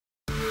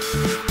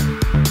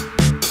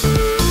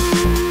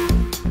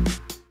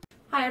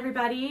Hi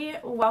everybody,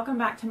 welcome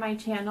back to my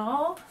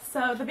channel.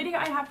 So the video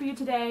I have for you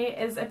today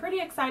is a pretty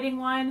exciting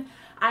one.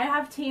 I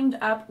have teamed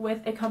up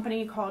with a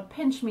company called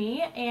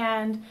PINCHme,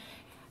 and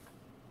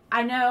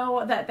I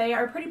know that they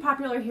are pretty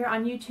popular here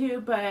on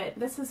YouTube, but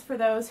this is for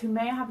those who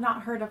may have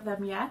not heard of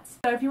them yet.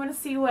 So if you want to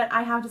see what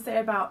I have to say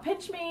about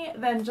PINCHme,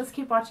 then just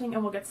keep watching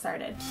and we'll get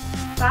started.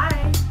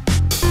 Bye!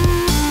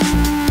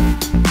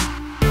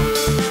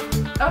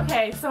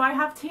 Okay, so I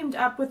have teamed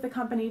up with the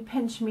company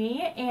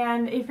PINCHme,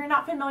 and if you're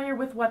not familiar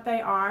with what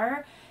they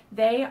are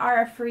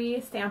a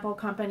free sample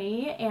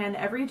company, and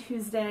every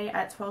Tuesday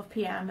at 12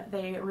 p.m.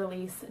 they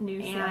release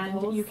new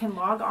samples. And you can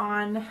log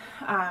on,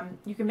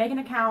 you can make an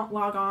account,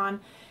 log on,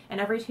 and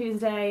every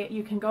Tuesday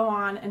you can go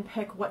on and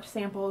pick what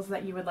samples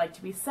that you would like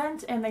to be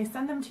sent, and they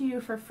send them to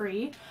you for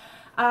free.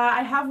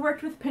 I have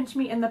worked with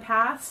PINCHme in the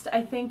past.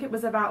 I think it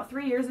was about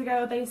 3 years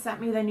ago they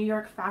sent me the New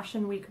York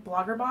Fashion Week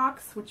Blogger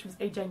Box, which was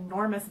a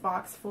ginormous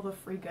box full of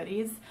free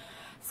goodies.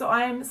 So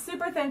I'm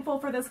super thankful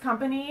for this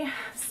company.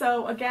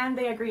 So again,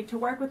 they agreed to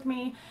work with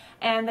me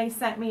and they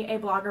sent me a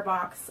Blogger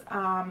Box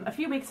a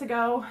few weeks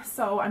ago.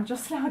 So I'm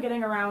just now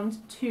getting around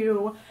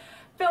to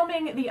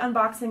filming the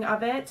unboxing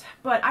of it,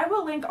 but I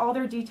will link all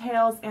their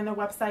details and their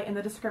website in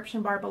the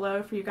description bar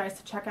below for you guys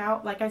to check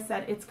out. Like I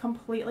said, it's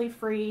completely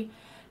free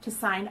to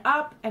sign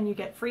up and you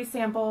get free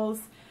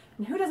samples,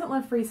 and who doesn't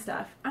love free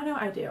stuff? I know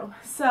I do.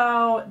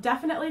 So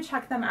definitely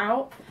check them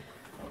out.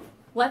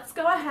 Let's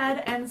go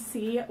ahead and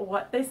see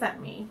what they sent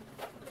me.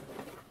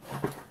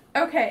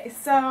 Okay,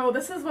 so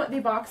this is what the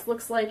box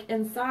looks like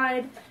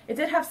inside. It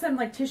did have some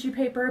like tissue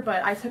paper,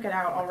 but I took it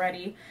out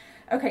already.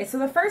 Okay, so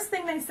the first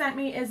thing they sent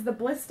me is the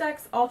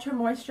Blistex Ultra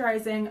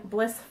Moisturizing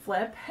Bliss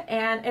Flip,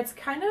 and it's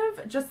kind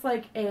of just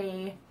like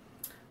a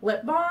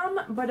lip balm,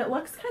 but it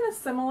looks kind of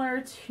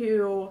similar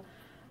to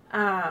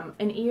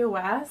an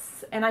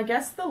EOS, and I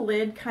guess the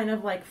lid kind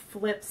of like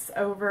flips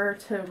over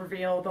to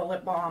reveal the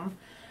lip balm.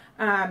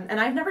 And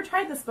I've never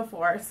tried this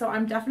before, so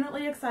I'm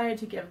definitely excited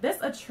to give this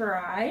a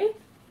try.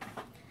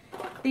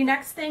 The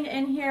next thing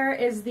in here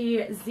is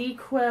the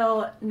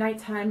ZzzQuil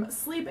Nighttime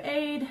Sleep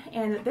Aid,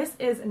 and this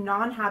is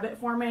non-habit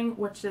forming,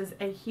 which is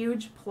a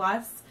huge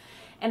plus.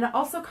 And it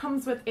also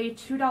comes with a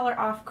 $2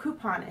 off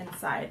coupon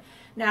inside.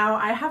 Now,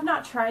 I have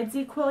not tried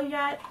ZzzQuil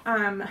yet.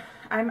 I'm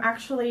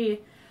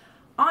actually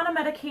on a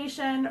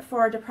medication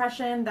for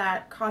depression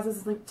that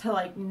causes to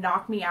like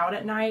knock me out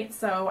at night,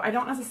 so I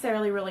don't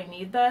necessarily really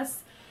need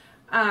this.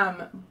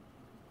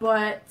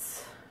 But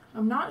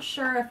I'm not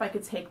sure if I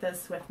could take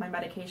this with my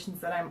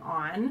medications that I'm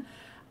on.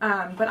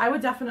 But I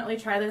would definitely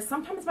try this.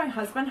 Sometimes my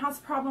husband has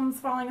problems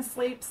falling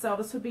asleep, so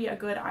this would be a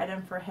good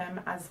item for him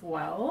as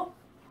well.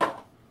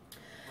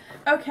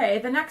 Okay,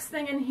 the next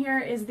thing in here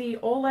is the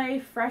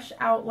Olay Fresh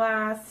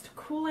Outlast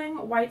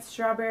Cooling White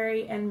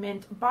Strawberry and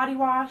Mint Body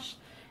Wash.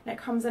 And it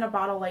comes in a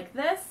bottle like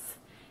this.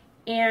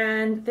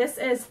 And this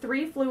is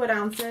 3 fluid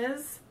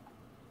ounces.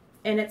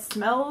 And it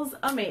smells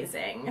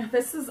amazing.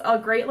 This is a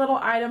great little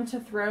item to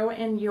throw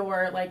in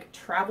your like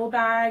travel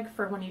bag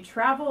for when you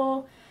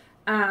travel.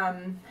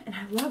 And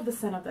I love the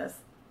scent of this.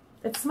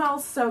 It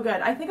smells so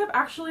good. I think I've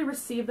actually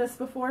received this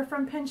before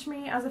from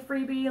PINCHme as a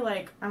freebie,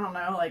 like, I don't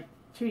know, like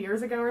 2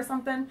 years ago or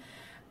something.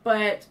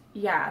 But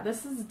yeah,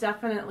 this is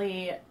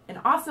definitely an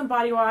awesome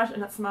body wash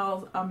and it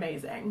smells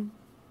amazing.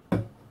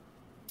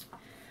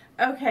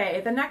 Okay,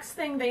 the next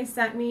thing they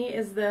sent me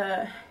is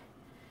the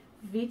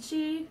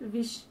Vichy.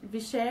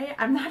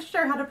 I'm not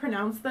sure how to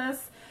pronounce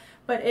this,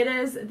 but it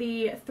is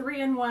the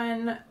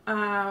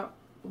 3-in-1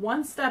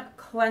 one-step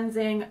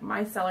cleansing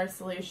micellar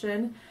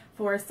solution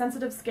for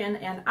sensitive skin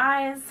and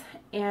eyes,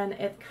 and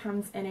it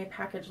comes in a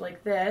package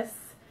like this.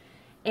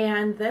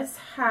 And this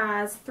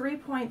has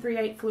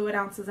 3.38 fluid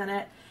ounces in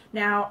it.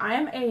 Now, I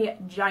am a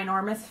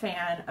ginormous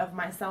fan of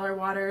micellar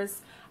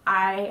waters.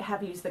 I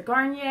have used the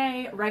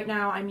Garnier. Right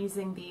now I'm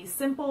using the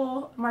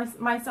Simple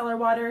micellar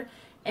water.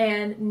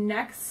 And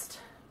next,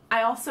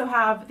 I also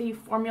have the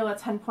Formula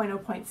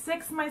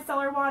 10.0.6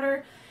 micellar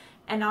water.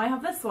 And now I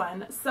have this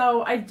one.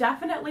 So I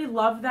definitely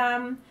love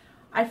them.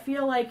 I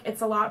feel like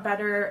it's a lot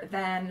better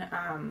than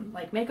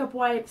like makeup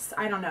wipes.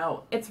 I don't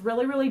know. It's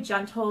really, really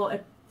gentle.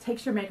 It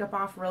takes your makeup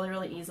off really,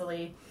 really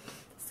easily.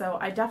 So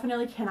I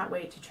definitely cannot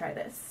wait to try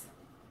this.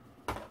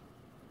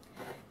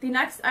 The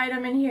next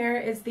item in here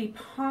is the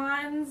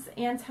Pond's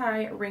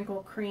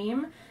Anti-Wrinkle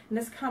Cream. And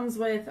this comes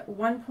with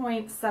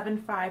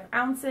 1.75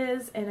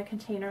 ounces in a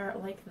container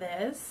like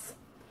this.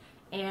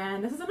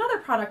 And this is another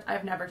product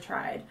I've never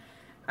tried.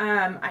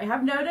 I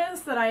have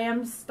noticed that I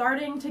am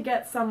starting to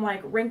get some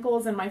like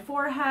wrinkles in my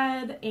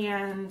forehead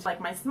and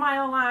like my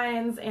smile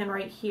lines and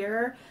right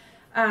here.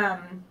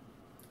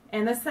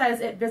 And this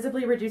says it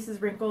visibly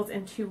reduces wrinkles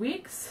in 2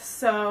 weeks,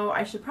 so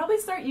I should probably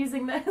start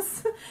using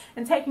this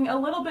and taking a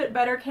little bit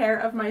better care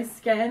of my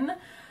skin.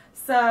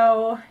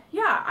 So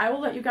yeah, I will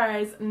let you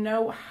guys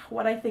know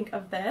what I think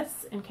of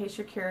this in case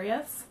you're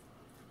curious.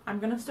 I'm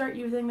going to start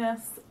using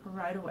this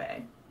right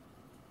away.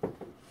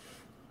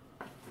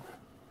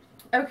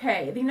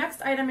 Okay, the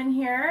next item in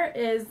here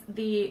is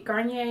the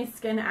Garnier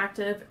Skin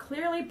Active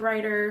Clearly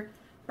Brighter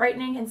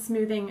Brightening and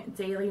Smoothing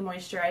Daily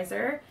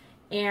Moisturizer.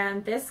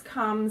 And this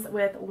comes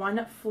with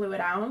 1 fluid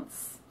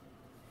ounce.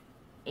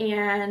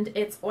 And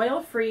it's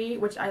oil-free,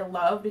 which I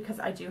love because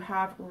I do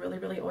have really,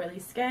 really oily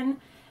skin.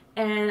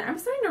 And I'm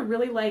starting to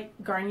really like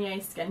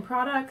Garnier skin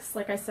products.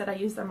 Like I said, I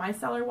use their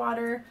micellar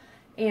water,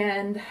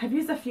 and I've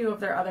used a few of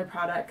their other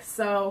products.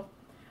 So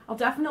I'll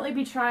definitely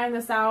be trying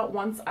this out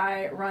once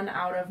I run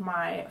out of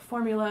my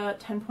Formula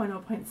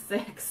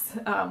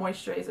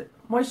 10.0.6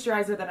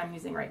 moisturizer that I'm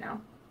using right now.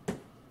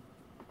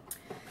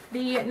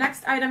 The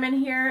next item in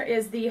here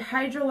is the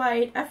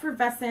Hydrolyte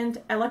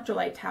Effervescent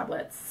Electrolyte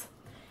Tablets.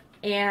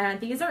 And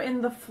these are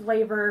in the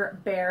flavor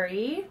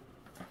Berry.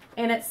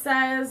 And it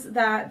says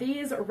that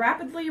these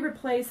rapidly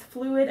replace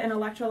fluid and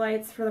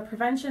electrolytes for the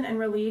prevention and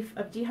relief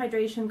of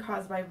dehydration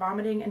caused by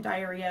vomiting and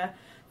diarrhea,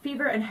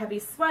 fever and heavy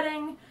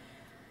sweating.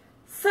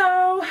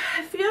 So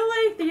I feel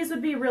like these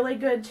would be really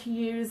good to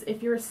use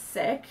if you're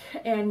sick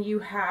and you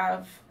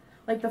have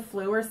like the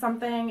flu or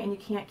something and you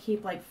can't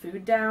keep like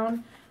food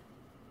down.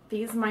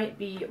 These might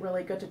be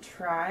really good to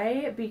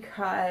try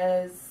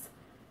because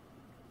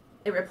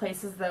it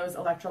replaces those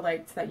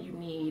electrolytes that you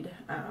need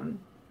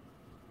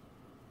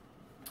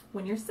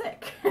when you're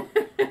sick.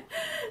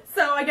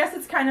 So I guess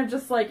it's kind of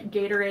just like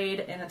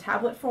Gatorade in a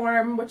tablet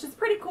form, which is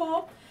pretty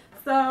cool.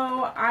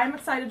 So I'm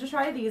excited to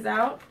try these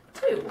out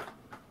too.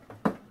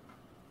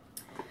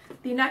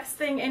 The next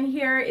thing in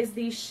here is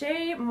the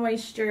Shea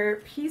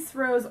Moisture Peace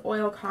Rose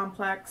Oil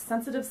Complex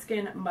Sensitive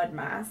Skin Mud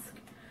Mask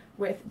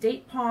with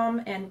date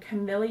palm and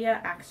camellia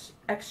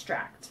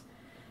extract.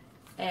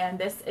 And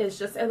this is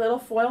just a little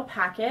foil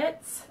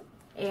packet,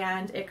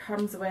 and it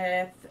comes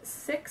with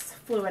 6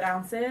 fluid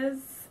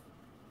ounces.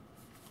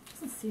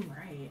 Doesn't seem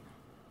right.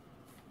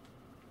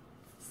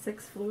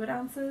 6 fluid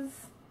ounces.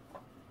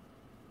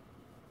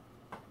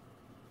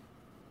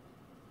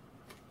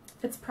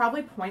 It's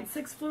probably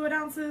 0.6 fluid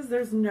ounces.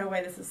 There's no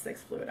way this is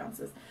 6 fluid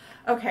ounces.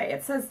 Okay,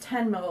 it says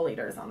 10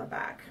 milliliters on the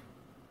back.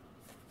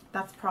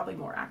 That's probably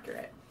more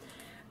accurate.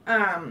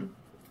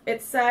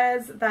 It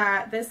says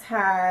that this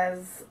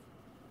has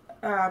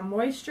a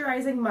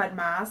moisturizing mud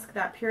mask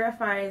that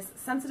purifies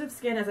sensitive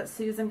skin as it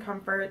soothes and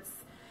comforts.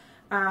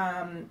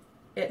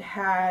 It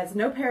has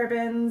no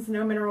parabens,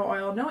 no mineral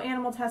oil, no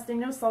animal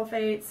testing, no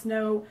sulfates,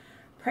 no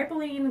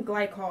propylene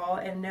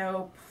glycol, and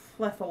no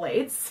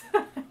phthalates.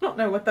 I don't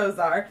know what those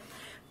are,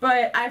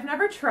 but I've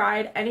never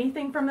tried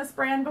anything from this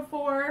brand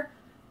before,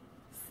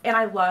 and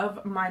I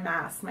love my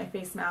masks, my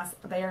face masks.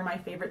 They are my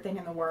favorite thing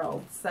in the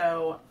world,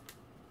 so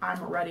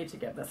I'm ready to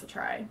give this a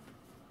try.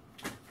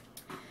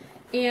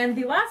 And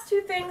the last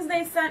 2 things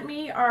they sent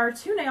me are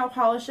 2 nail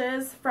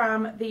polishes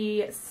from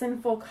the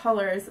Sinful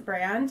Colors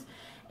brand,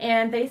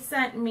 and they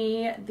sent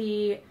me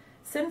the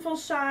Sinful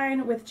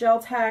Shine with Gel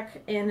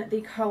Tech in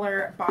the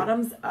color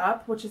Bottoms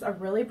Up, which is a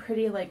really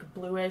pretty like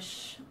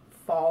bluish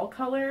fall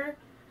color.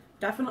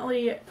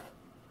 Definitely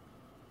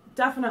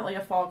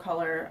a fall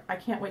color. I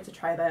can't wait to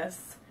try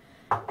this.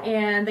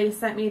 And they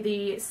sent me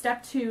the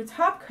Step 2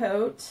 top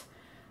coat.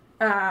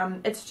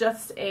 It's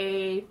just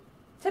a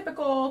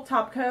typical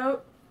top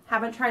coat.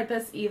 Haven't tried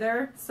this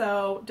either,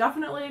 so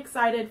definitely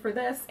excited for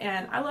this,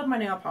 and I love my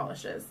nail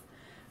polishes.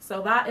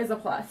 So that is a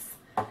plus.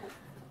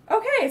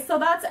 Okay, so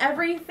that's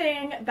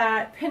everything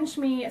that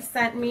PINCHme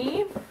sent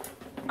me.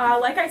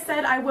 Like I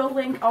said, I will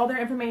link all their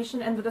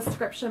information in the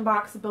description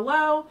box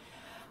below.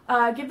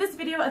 Give this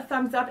video a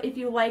thumbs up if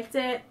you liked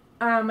it.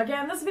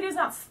 Again, this video is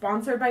not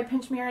sponsored by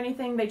PINCHme or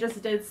anything. They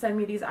just did send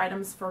me these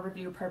items for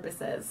review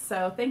purposes.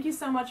 So thank you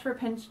so much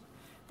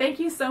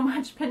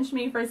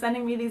PINCHme for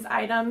sending me these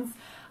items.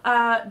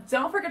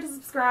 Don't forget to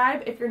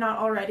subscribe if you're not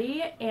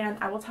already, and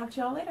I will talk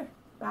to y'all later.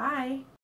 Bye.